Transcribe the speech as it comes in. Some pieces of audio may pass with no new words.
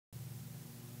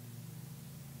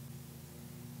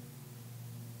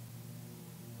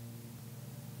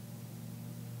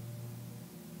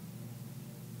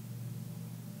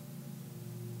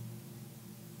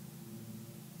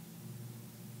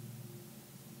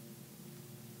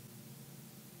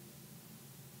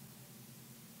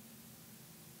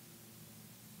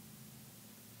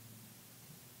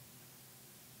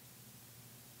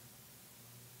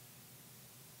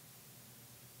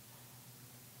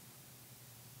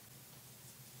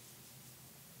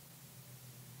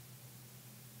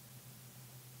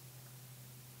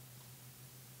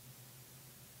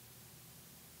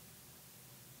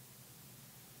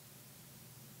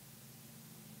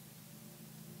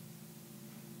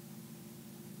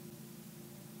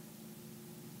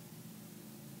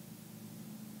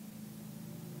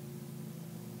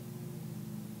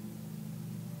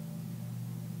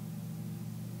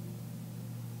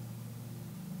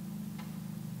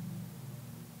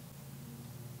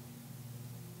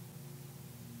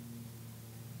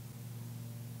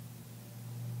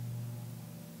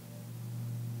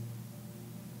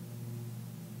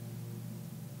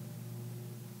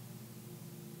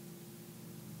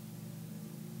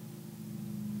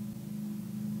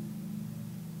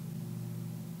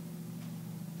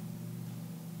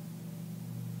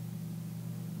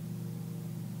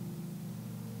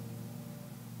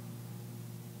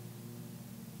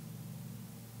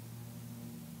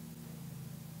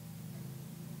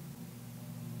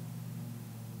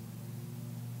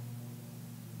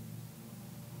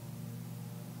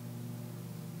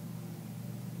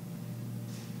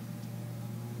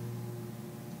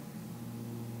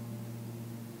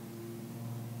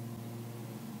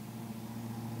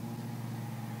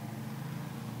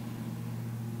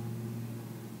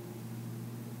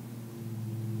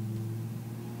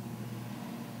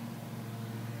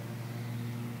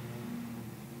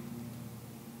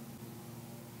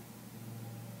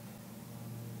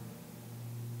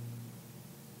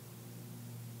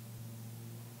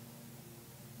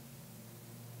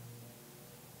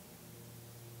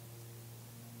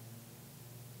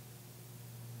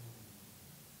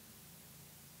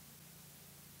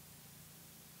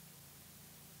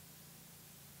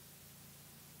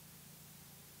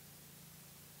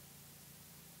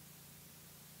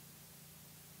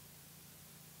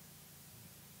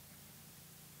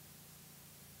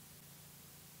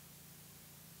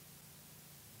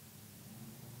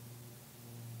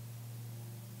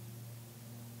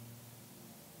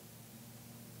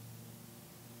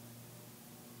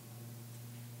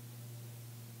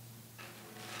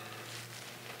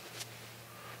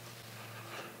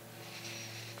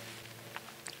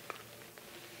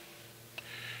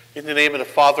In the name of the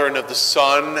Father, and of the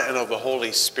Son, and of the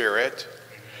Holy Spirit,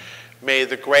 may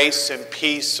the grace and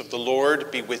peace of the Lord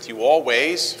be with you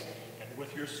always. And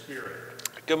with your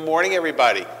spirit. Good morning,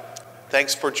 everybody.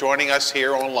 Thanks for joining us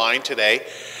here online today.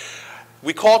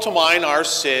 We call to mind our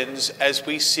sins as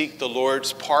we seek the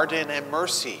Lord's pardon and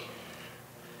mercy.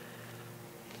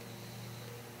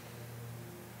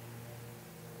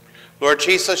 Lord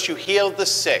Jesus, you healed the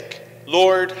sick.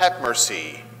 Lord, have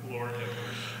mercy. Lord, have mercy.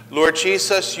 Lord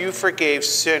Jesus, you forgave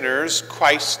sinners.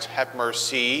 Christ, have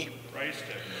mercy. Christ,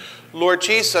 have mercy. Lord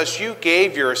Jesus, you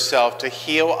gave yourself to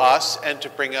heal us and to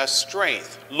bring us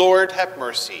strength. Lord, have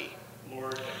mercy.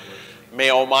 Lord, have mercy. May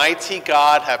Almighty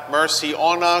God have mercy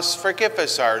on us, forgive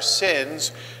us our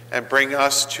sins, and bring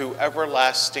us to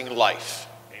everlasting life.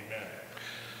 Amen.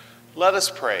 Let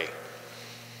us pray.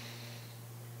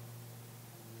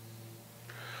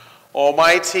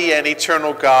 Almighty and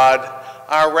eternal God,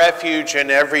 our refuge in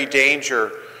every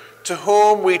danger, to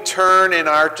whom we turn in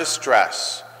our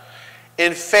distress,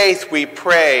 in faith we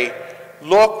pray,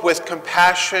 look with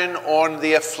compassion on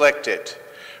the afflicted.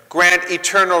 Grant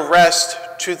eternal rest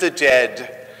to the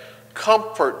dead,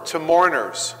 comfort to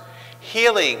mourners,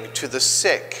 healing to the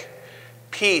sick,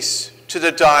 peace to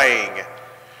the dying,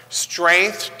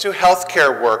 strength to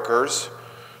healthcare workers,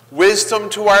 wisdom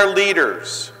to our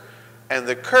leaders, and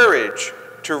the courage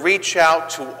to reach out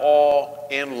to all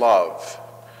in love,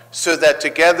 so that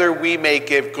together we may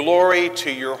give glory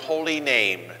to your holy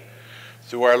name.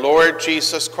 Through our Lord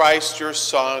Jesus Christ, your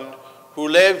Son, who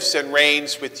lives and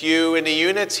reigns with you in the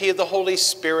unity of the Holy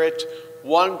Spirit,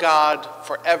 one God,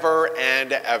 forever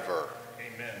and ever.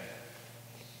 Amen.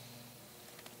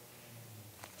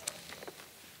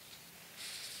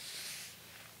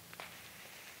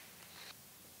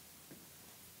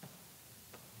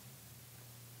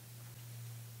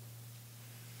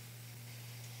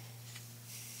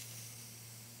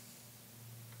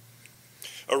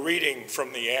 A reading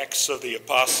from the Acts of the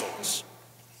Apostles.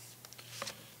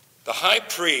 The high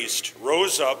priest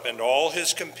rose up, and all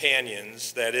his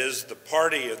companions, that is, the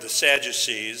party of the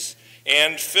Sadducees,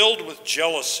 and filled with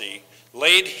jealousy,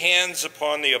 laid hands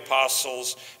upon the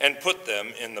apostles and put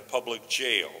them in the public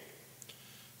jail.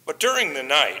 But during the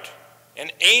night,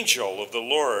 an angel of the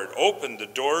Lord opened the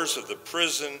doors of the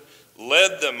prison,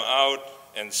 led them out,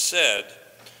 and said,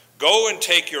 "Go and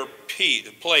take your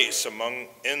place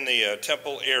in the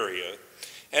temple area,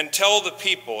 and tell the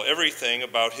people everything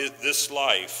about this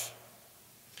life."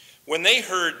 When they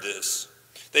heard this,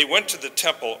 they went to the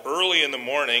temple early in the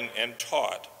morning and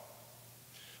taught.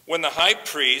 When the high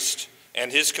priest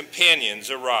and his companions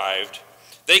arrived,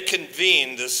 they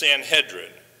convened the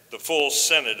Sanhedrin, the full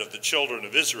Senate of the children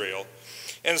of Israel,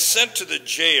 and sent to the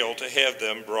jail to have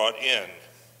them brought in.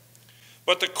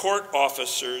 But the court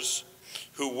officers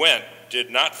who went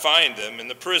did not find them in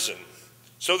the prison.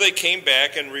 So they came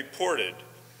back and reported,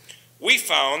 "We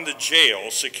found the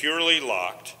jail securely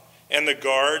locked and the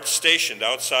guards stationed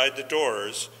outside the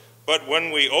doors, but when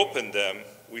we opened them,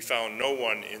 we found no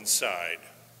one inside."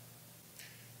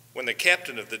 When the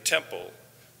captain of the temple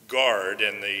guard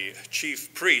and the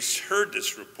chief priests heard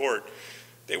this report,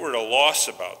 they were at a loss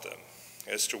about them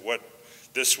as to what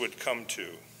this would come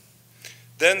to.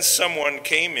 Then someone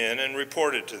came in and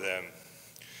reported to them,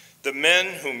 "The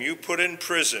men whom you put in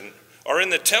prison are in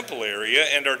the temple area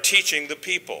and are teaching the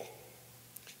people."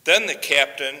 Then the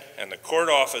captain and the court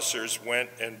officers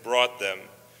went and brought them,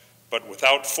 but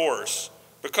without force,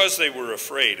 because they were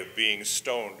afraid of being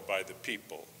stoned by the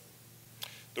people.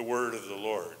 The word of the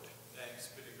Lord. Thanks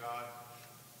be to God.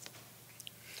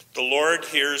 The Lord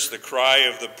hears the cry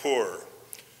of the poor.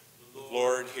 The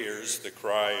Lord hears the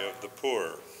cry of the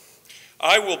poor.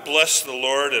 I will bless the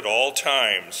Lord at all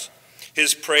times.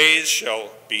 His praise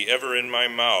shall be ever in my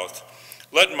mouth.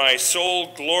 Let my soul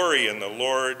glory in the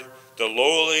Lord. The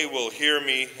lowly will hear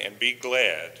me and be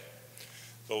glad.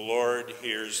 The Lord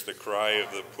hears the cry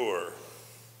of the poor.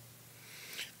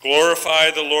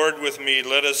 Glorify the Lord with me.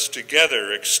 Let us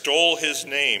together extol his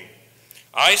name.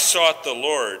 I sought the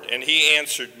Lord, and he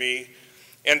answered me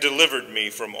and delivered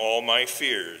me from all my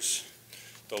fears.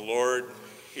 The Lord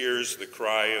hears the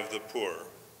cry of the poor.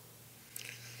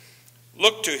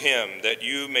 Look to him that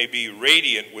you may be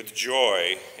radiant with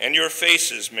joy, and your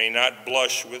faces may not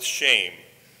blush with shame.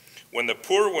 When the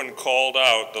poor one called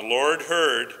out, the Lord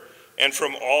heard, and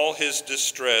from all his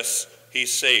distress he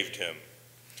saved him.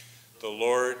 The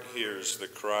Lord hears the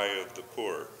cry of the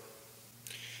poor.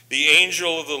 The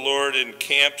angel of the Lord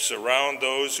encamps around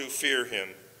those who fear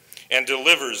him and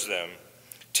delivers them.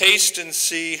 Taste and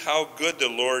see how good the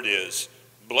Lord is.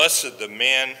 Blessed the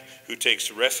man who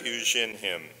takes refuge in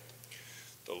him.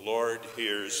 The Lord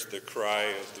hears the cry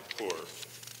of the poor.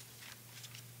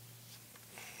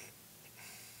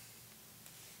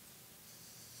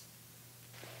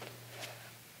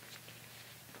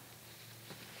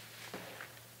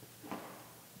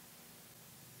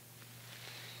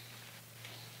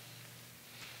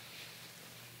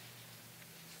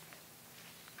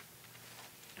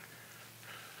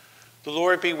 The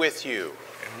Lord be with you.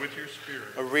 And with your spirit.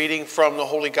 A reading from the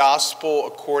Holy Gospel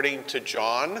according to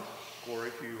John.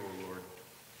 Glory to you, O Lord.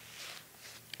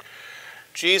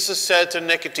 Jesus said to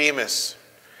Nicodemus,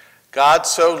 God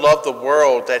so loved the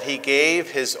world that he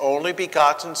gave his only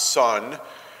begotten Son,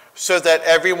 so that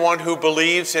everyone who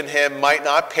believes in him might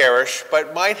not perish,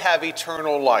 but might have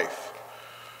eternal life.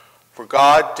 For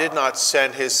God did not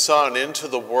send his Son into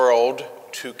the world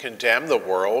to condemn the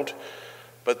world,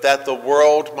 but that the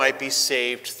world might be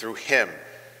saved through him.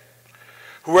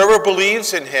 Whoever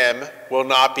believes in him will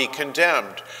not be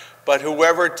condemned, but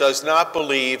whoever does not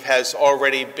believe has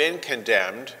already been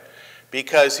condemned,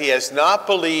 because he has not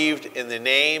believed in the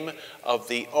name of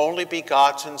the only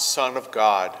begotten Son of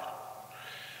God.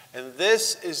 And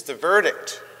this is the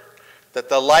verdict, that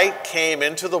the light came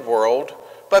into the world,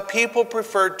 but people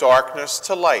preferred darkness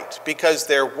to light, because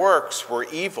their works were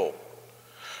evil.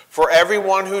 For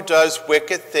everyone who does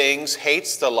wicked things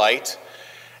hates the light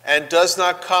and does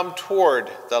not come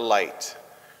toward the light,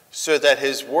 so that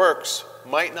his works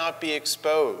might not be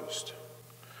exposed.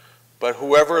 But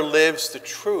whoever lives the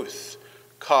truth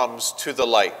comes to the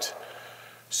light,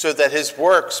 so that his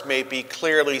works may be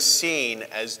clearly seen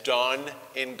as done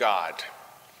in God.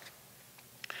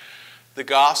 The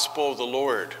Gospel of the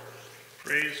Lord.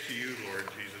 Praise to you, Lord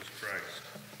Jesus Christ.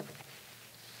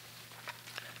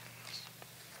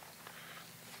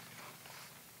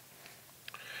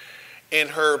 In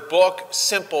her book,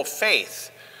 Simple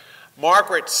Faith,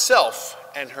 Margaret Silf,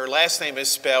 and her last name is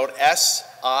spelled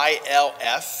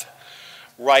S-I-L-F,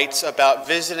 writes about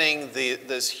visiting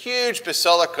this huge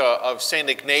basilica of St.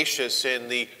 Ignatius in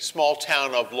the small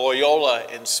town of Loyola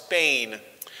in Spain.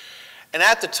 And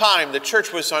at the time, the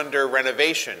church was under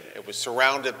renovation. It was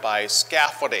surrounded by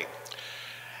scaffolding.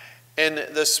 In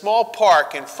the small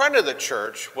park in front of the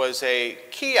church was a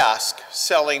kiosk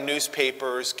selling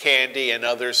newspapers, candy, and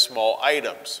other small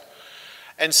items.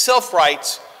 And Silf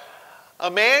writes, a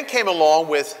man came along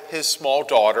with his small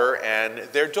daughter and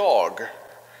their dog.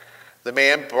 The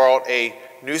man brought a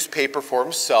newspaper for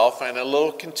himself and a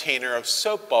little container of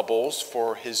soap bubbles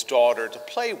for his daughter to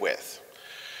play with.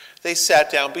 They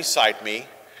sat down beside me.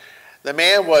 The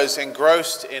man was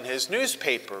engrossed in his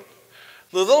newspaper.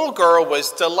 The little girl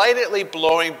was delightedly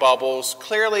blowing bubbles,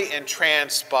 clearly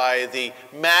entranced by the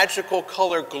magical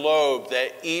color globe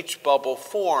that each bubble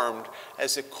formed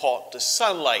as it caught the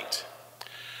sunlight.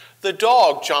 The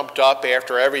dog jumped up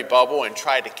after every bubble and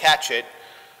tried to catch it,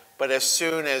 but as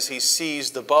soon as he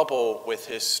seized the bubble with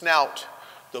his snout,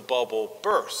 the bubble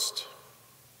burst.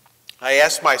 I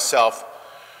asked myself,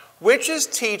 which is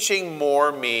teaching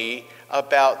more me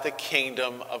about the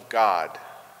kingdom of God?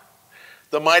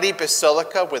 The mighty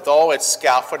basilica with all its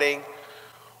scaffolding,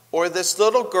 or this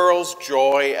little girl's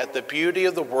joy at the beauty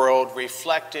of the world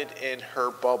reflected in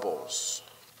her bubbles?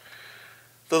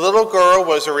 The little girl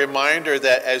was a reminder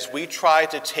that as we try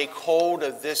to take hold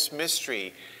of this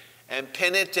mystery and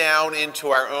pin it down into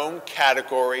our own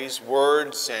categories,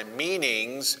 words, and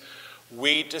meanings,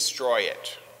 we destroy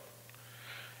it.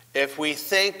 If we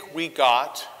think we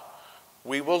got,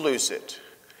 we will lose it.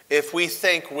 If we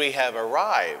think we have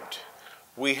arrived,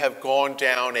 we have gone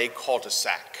down a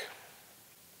cul-de-sac.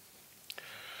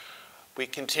 We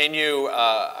continue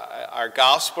our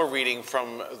gospel reading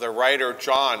from the writer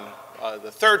John,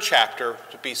 the 3rd chapter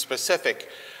to be specific,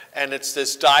 and it's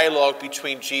this dialogue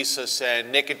between Jesus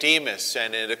and Nicodemus,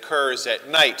 and it occurs at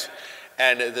night,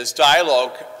 and this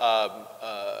dialogue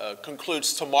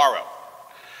concludes tomorrow.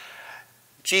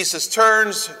 Jesus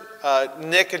turns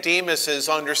Nicodemus's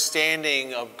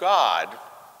understanding of God,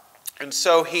 and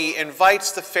so he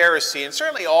invites the Pharisee, and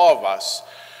certainly all of us,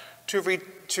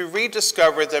 to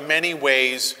rediscover the many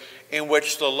ways in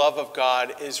which the love of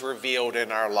God is revealed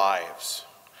in our lives.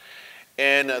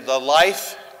 In the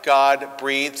life God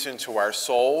breathes into our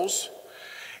souls,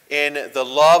 in the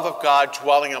love of God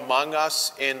dwelling among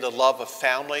us, in the love of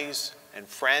families and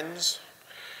friends.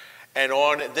 And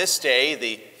on this day,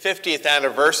 the 50th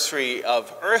anniversary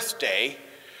of Earth Day,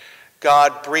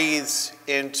 God breathes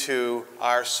into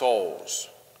our souls.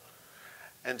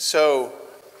 And so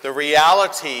the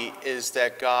reality is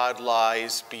that God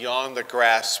lies beyond the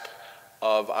grasp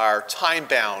of our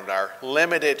time-bound, our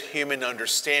limited human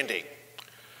understanding.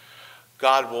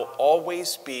 God will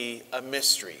always be a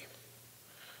mystery,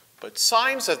 but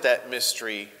signs of that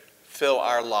mystery fill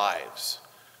our lives,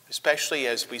 especially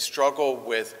as we struggle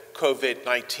with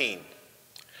COVID-19.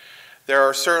 There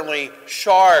are certainly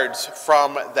shards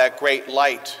from that great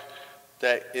light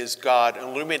that is God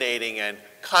illuminating and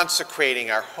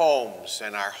consecrating our homes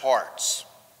and our hearts.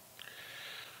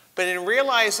 But in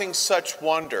realizing such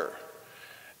wonder,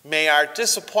 may our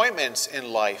disappointments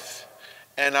in life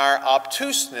and our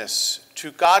obtuseness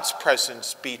to God's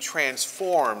presence be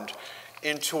transformed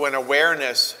into an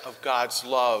awareness of God's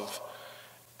love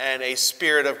and a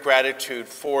spirit of gratitude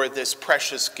for this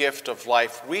precious gift of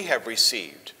life we have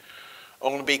received,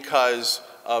 only because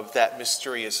of that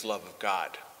mysterious love of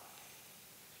God.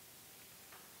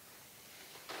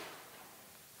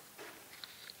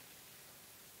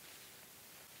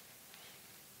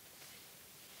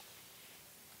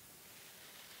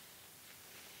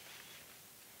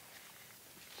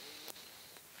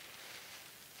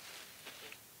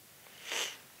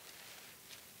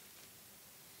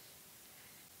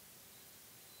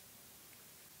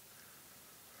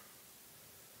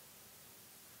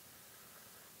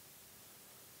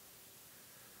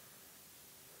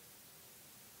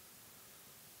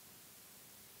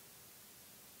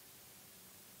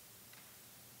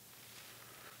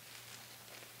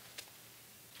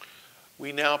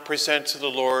 We now present to the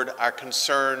Lord our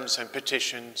concerns and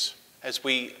petitions as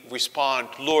we respond,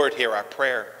 Lord, hear our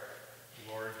prayer.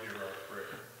 Lord, hear our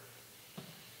prayer.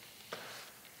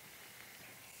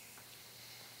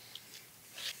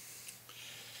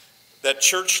 That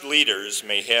church leaders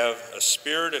may have a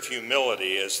spirit of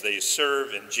humility as they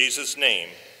serve in Jesus' name,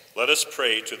 let us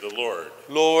pray to the Lord.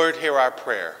 Lord, hear our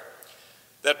prayer.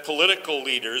 That political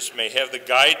leaders may have the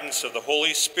guidance of the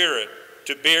Holy Spirit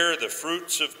to bear the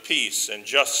fruits of peace and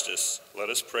justice,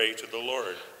 let us pray to the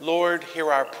Lord. Lord,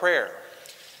 hear our prayer.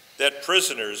 That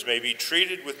prisoners may be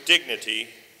treated with dignity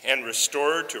and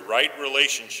restored to right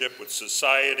relationship with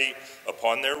society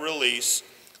upon their release,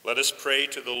 let us pray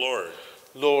to the Lord.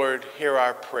 Lord, hear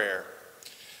our prayer.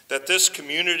 That this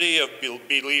community of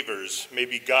believers may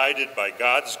be guided by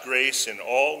God's grace in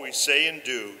all we say and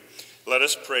do, let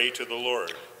us pray to the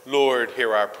Lord. Lord,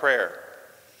 hear our prayer.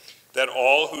 That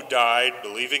all who died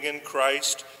believing in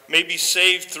Christ may be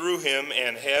saved through him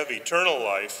and have eternal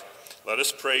life, let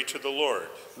us pray to the Lord.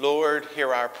 Lord,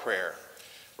 hear our prayer.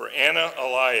 For Anna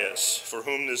Elias, for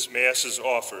whom this Mass is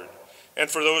offered, and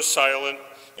for those silent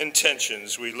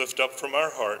intentions we lift up from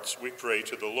our hearts, we pray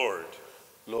to the Lord.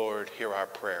 Lord, hear our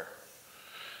prayer.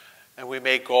 And we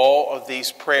make all of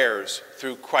these prayers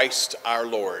through Christ our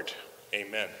Lord.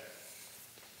 Amen.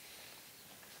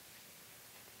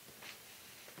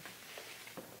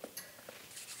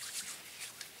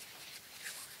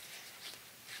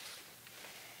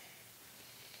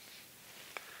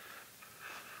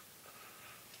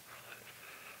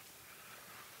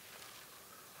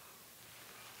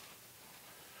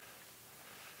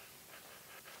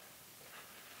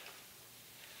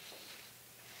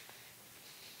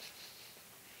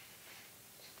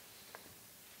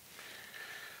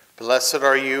 Blessed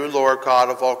are you, Lord God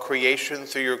of all creation.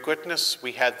 Through your goodness,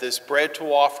 we have this bread to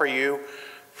offer you,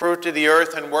 fruit of the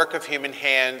earth and work of human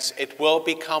hands. It will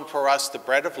become for us the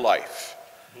bread of life.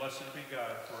 Blessed be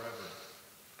God forever.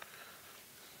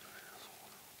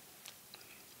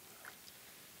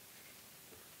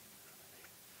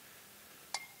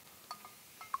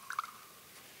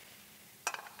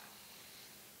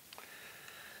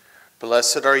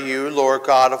 Blessed are you, Lord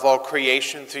God of all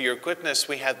creation. Through your goodness,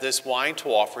 we have this wine to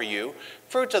offer you,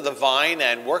 fruit of the vine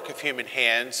and work of human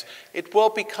hands. It will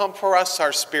become for us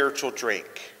our spiritual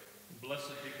drink. Blessed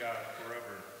be God forever.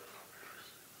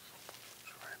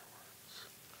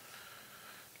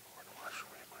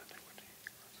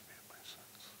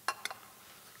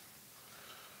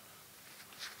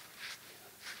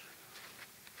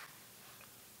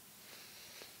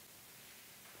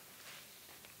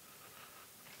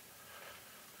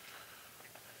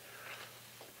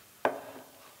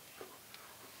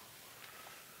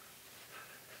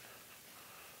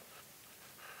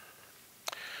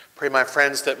 Pray, my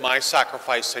friends, that my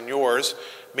sacrifice and yours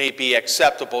may be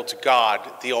acceptable to God,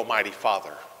 the Almighty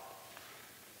Father.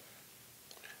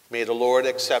 May the Lord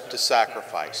accept the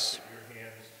sacrifice. At your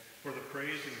hands, for the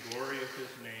praise and glory of his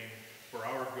name, for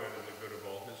our good and the good of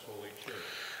all his holy church.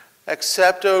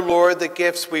 Accept, O Lord, the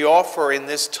gifts we offer in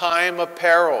this time of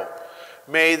peril.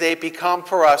 May they become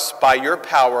for us, by your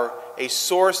power, a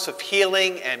source of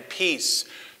healing and peace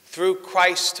through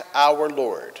Christ our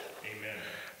Lord.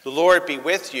 The Lord be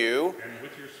with you. And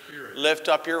with your spirit. Lift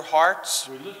up your hearts.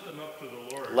 We lift them up to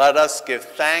the Lord. Let us give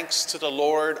thanks to the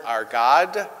Lord our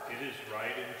God. It is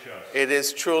right and just. It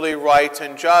is truly right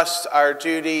and just, our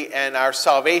duty and our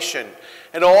salvation,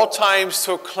 at all times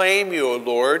to acclaim you, O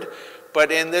Lord,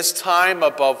 but in this time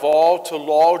above all to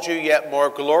laud you yet more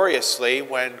gloriously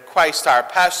when Christ our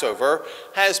Passover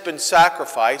has been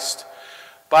sacrificed.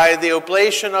 By the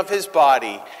oblation of his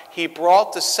body, he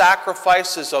brought the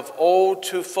sacrifices of old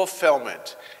to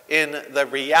fulfillment in the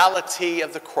reality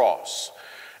of the cross.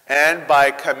 and by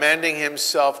commending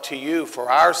himself to you for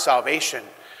our salvation,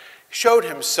 showed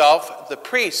himself the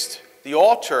priest, the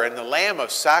altar, and the lamb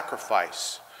of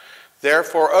sacrifice.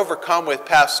 Therefore, overcome with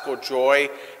paschal joy,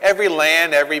 every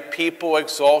land, every people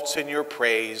exalts in your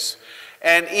praise,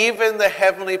 and even the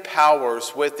heavenly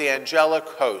powers with the angelic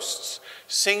hosts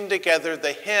sing together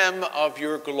the hymn of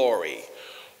your glory.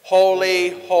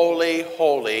 Holy, holy,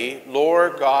 holy,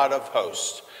 Lord God of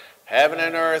hosts, heaven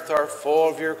and earth are full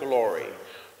of your glory.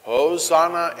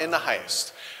 Hosanna in the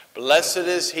highest. Blessed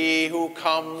is he who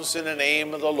comes in the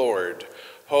name of the Lord.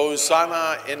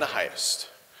 Hosanna in the highest.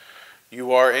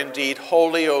 You are indeed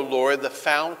holy, O Lord, the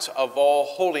fount of all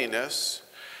holiness.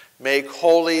 Make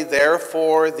holy,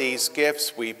 therefore, these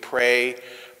gifts, we pray,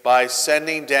 by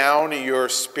sending down your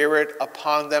Spirit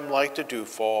upon them like the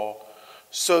dewfall,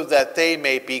 so that they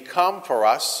may become for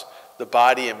us the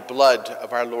body and blood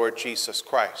of our Lord Jesus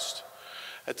Christ.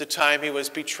 At the time he was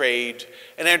betrayed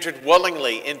and entered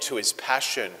willingly into his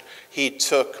passion, he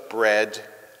took bread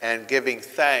and, giving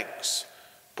thanks,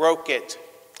 broke it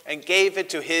and gave it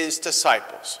to his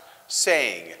disciples,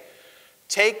 saying,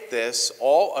 "Take this,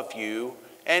 all of you,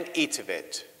 and eat of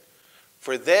it.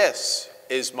 For this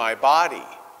is my body,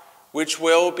 which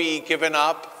will be given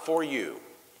up for you."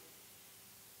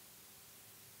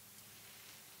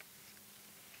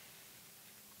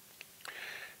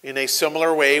 In a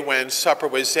similar way, when supper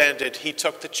was ended, he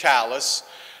took the chalice,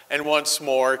 and once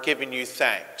more, giving you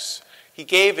thanks, he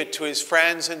gave it to his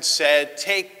friends and said,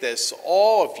 "Take this,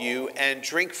 all of you, and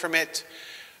drink from it.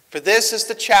 For this is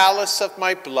the chalice of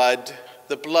my blood,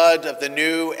 the blood of the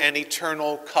new and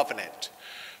eternal covenant,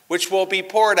 which will be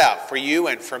poured out for you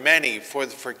and for many for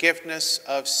the forgiveness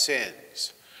of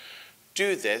sins.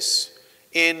 Do this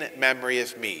in memory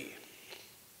of me."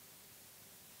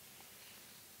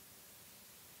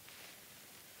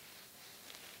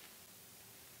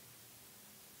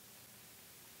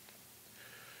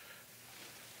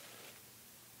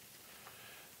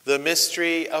 The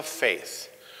mystery of faith.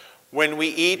 When we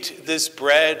eat this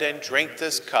bread and drink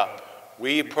this cup,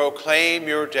 we proclaim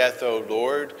your death, O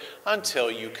Lord, until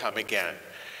you come again.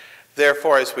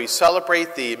 Therefore, as we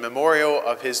celebrate the memorial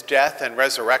of his death and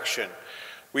resurrection,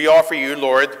 we offer you,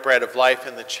 Lord, the bread of life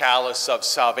and the chalice of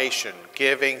salvation,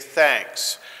 giving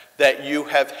thanks that you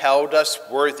have held us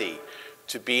worthy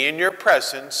to be in your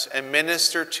presence and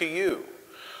minister to you.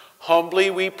 Humbly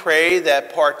we pray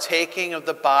that, partaking of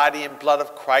the body and blood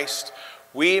of Christ,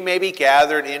 we may be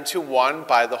gathered into one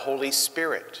by the Holy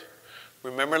Spirit.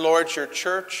 Remember, Lord, your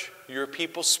church, your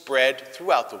people spread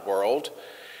throughout the world,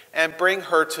 and bring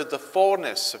her to the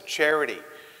fullness of charity,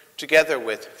 together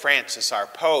with Francis, our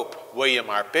Pope, William,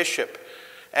 our Bishop,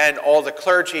 and all the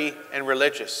clergy and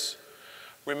religious.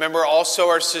 Remember also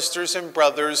our sisters and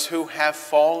brothers who have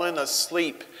fallen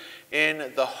asleep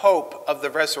in the hope of the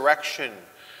resurrection,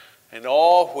 and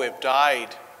all who have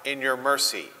died in your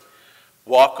mercy.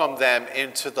 Welcome them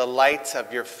into the light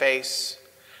of your face.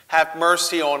 Have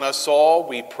mercy on us all,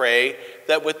 we pray,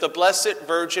 that with the Blessed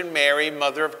Virgin Mary,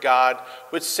 Mother of God,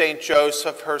 with Saint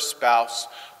Joseph, her spouse,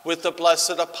 with the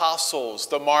blessed apostles,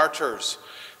 the martyrs,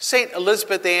 Saint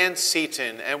Elizabeth Ann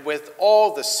Seton, and with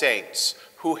all the saints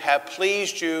who have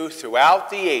pleased you throughout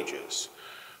the ages,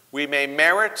 we may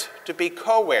merit to be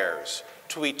co-heirs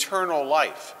to eternal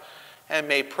life, and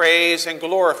may praise and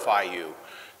glorify you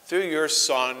through your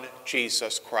Son,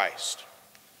 Jesus Christ.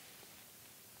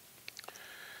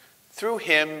 Through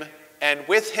him, and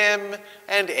with him,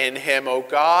 and in him, O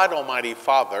God, Almighty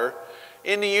Father,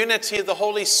 in the unity of the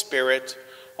Holy Spirit,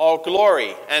 all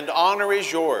glory and honor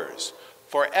is yours,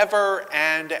 forever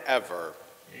and ever.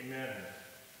 Amen.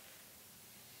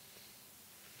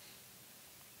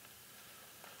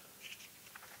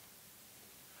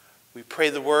 We pray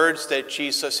the words that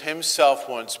Jesus himself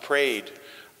once prayed.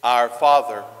 Our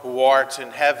Father, who art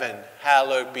in heaven,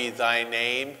 hallowed be thy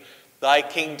name. Thy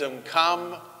kingdom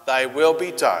come, thy will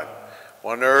be done,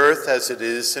 on earth as it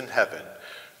is in heaven.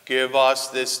 Give us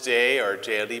this day our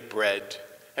daily bread,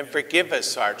 and forgive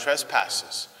us our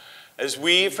trespasses, as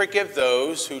we forgive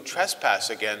those who trespass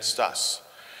against us.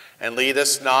 And lead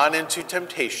us not into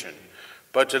temptation,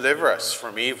 but deliver us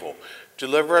from evil.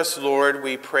 Deliver us, Lord,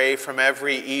 we pray, from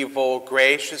every evil.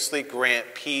 Graciously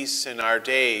grant peace in our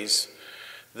days,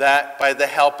 that by the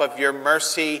help of your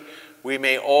mercy we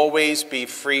may always be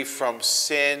free from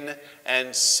sin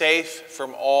and safe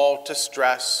from all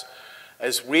distress,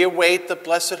 as we await the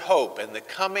blessed hope and the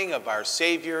coming of our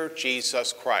Savior,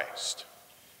 Jesus Christ.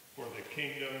 For the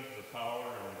kingdom, the power,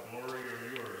 and the glory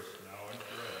are yours, now and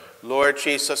forever. Lord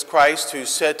Jesus Christ, who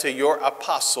said to your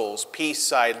apostles,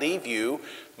 "Peace I leave you,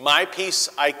 my peace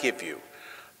I give you,"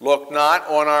 Look not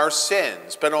on our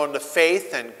sins, but on the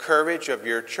faith and courage of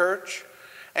your church,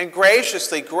 and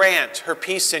graciously grant her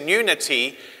peace and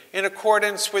unity in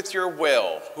accordance with your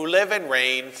will, who live and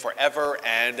reign forever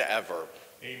and ever.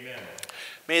 Amen.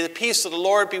 May the peace of the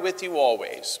Lord be with you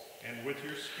always. And with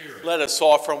your spirit. Let us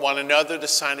offer one another the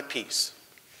sign of peace.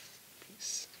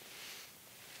 Peace.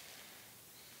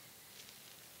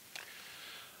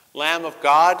 Lamb of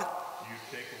God, you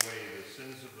take away the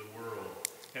sins of the world.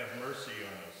 Have mercy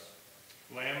on us.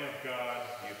 Lamb of God,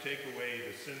 you take away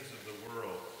the sins of the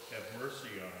world. Have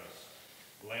mercy on us.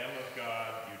 Lamb of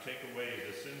God, you take away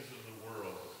the sins of the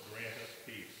world. Grant us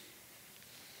peace.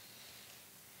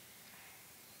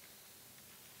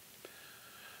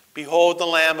 behold the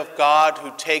Lamb of God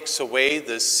who takes away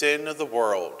the sin of the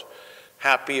world.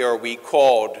 Happy are we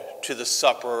called to the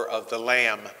supper of the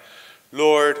Lamb.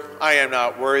 Lord, I am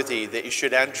not worthy that you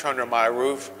should enter under my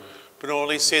roof, but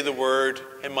only say the word,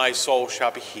 and my soul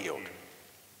shall be healed.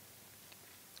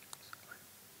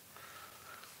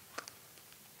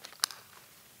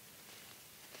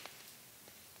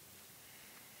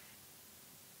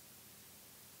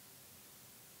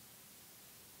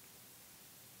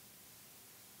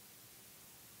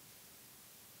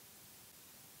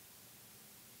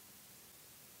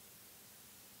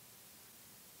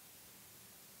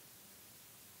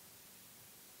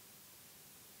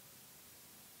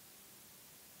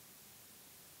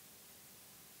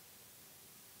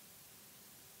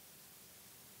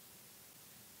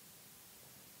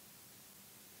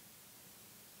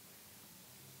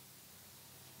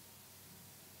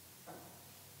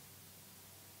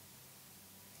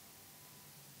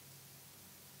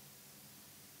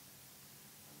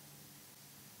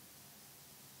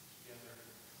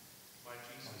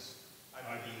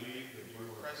 I believe that you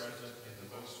are present in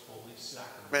the most holy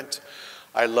sacrament.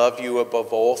 I love you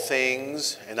above all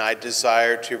things, and I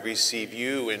desire to receive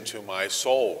you into my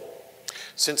soul.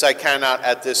 Since I cannot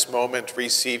at this moment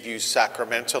receive you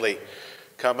sacramentally,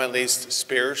 come at least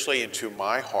spiritually into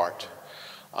my heart.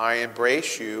 I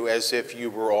embrace you as if you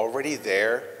were already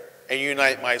there, and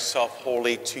unite myself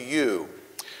wholly to you.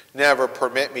 Never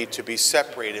permit me to be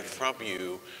separated from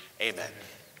you. Amen.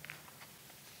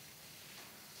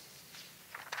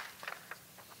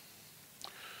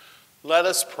 Let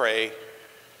us pray.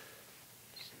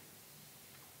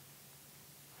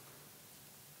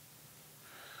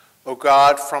 O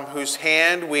God, from whose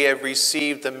hand we have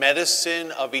received the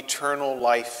medicine of eternal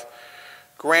life,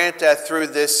 grant that through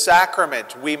this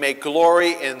sacrament we may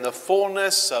glory in the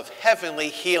fullness of heavenly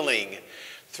healing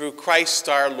through Christ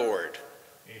our Lord.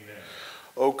 Amen.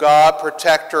 O God,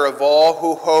 protector of all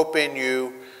who hope in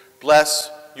you, bless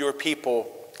your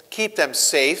people. Keep them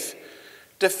safe,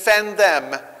 defend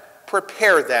them,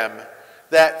 prepare them,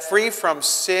 that free from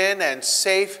sin and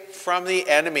safe from the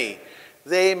enemy,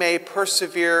 they may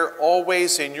persevere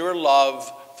always in your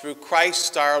love through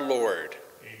Christ our Lord.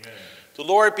 Amen. The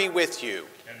Lord be with you.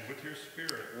 And with your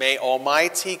spirit. May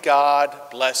Almighty God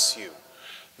bless you,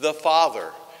 the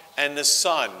Father and the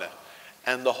Son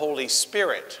and the Holy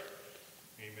Spirit.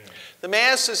 Amen. The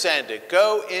Mass is ended.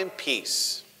 Go in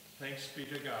peace. Thanks be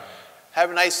to God.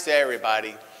 Have a nice day,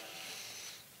 everybody.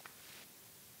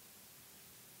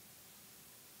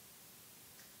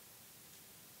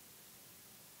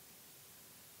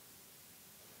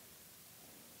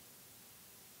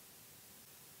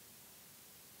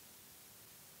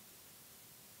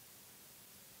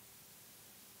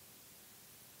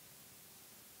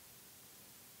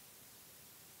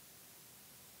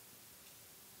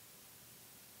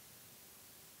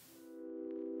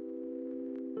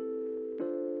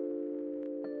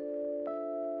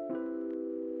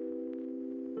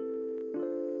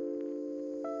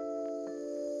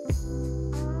 you.